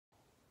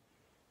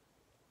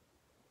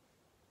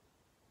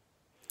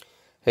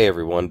Hey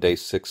everyone, day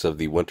 6 of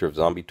the Winter of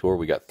Zombie tour.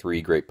 We got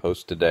 3 great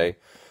posts today.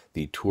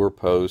 The tour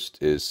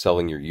post is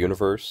Selling Your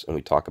Universe, and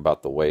we talk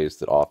about the ways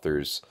that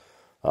authors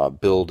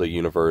build a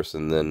universe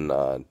and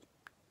then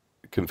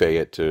convey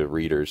it to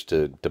readers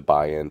to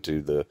buy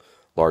into the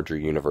larger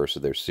universe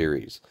of their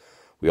series.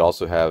 We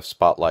also have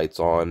spotlights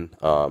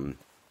on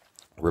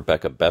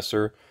Rebecca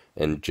Besser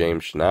and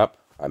James Schnapp.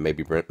 I may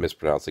be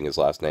mispronouncing his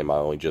last name. I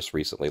only just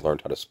recently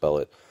learned how to spell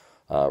it.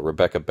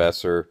 Rebecca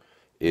Besser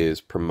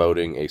is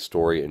promoting a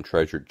story in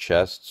Treasured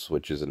Chests,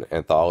 which is an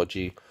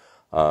anthology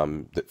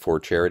for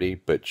charity,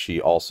 but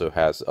she also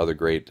has other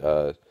great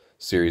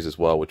series as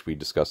well, which we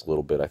discuss a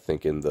little bit, I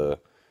think, in the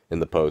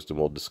post, and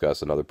we'll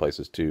discuss in other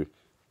places too.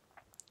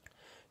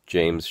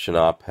 James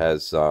Schnapp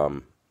has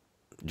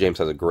James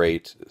has a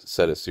great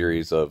set of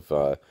series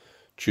of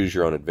choose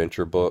your own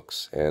adventure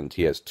books, and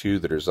he has 2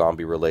 that are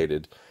zombie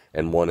related,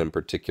 and one in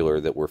particular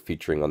that we're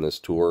featuring on this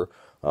tour.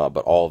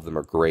 But all of them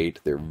are great.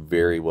 They're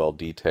very well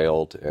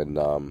detailed,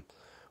 and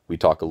we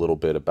talk a little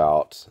bit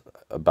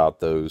about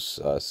those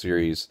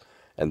series,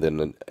 and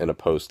then in a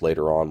post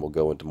later on, we'll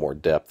go into more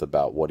depth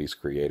about what he's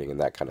creating and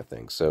that kind of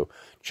thing. So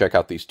check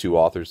out these 2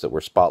 authors that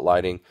we're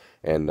spotlighting,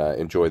 and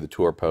enjoy the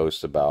tour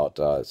post about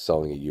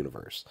selling a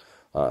universe.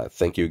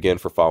 Thank you again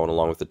for following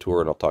along with the tour,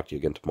 and I'll talk to you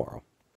again tomorrow.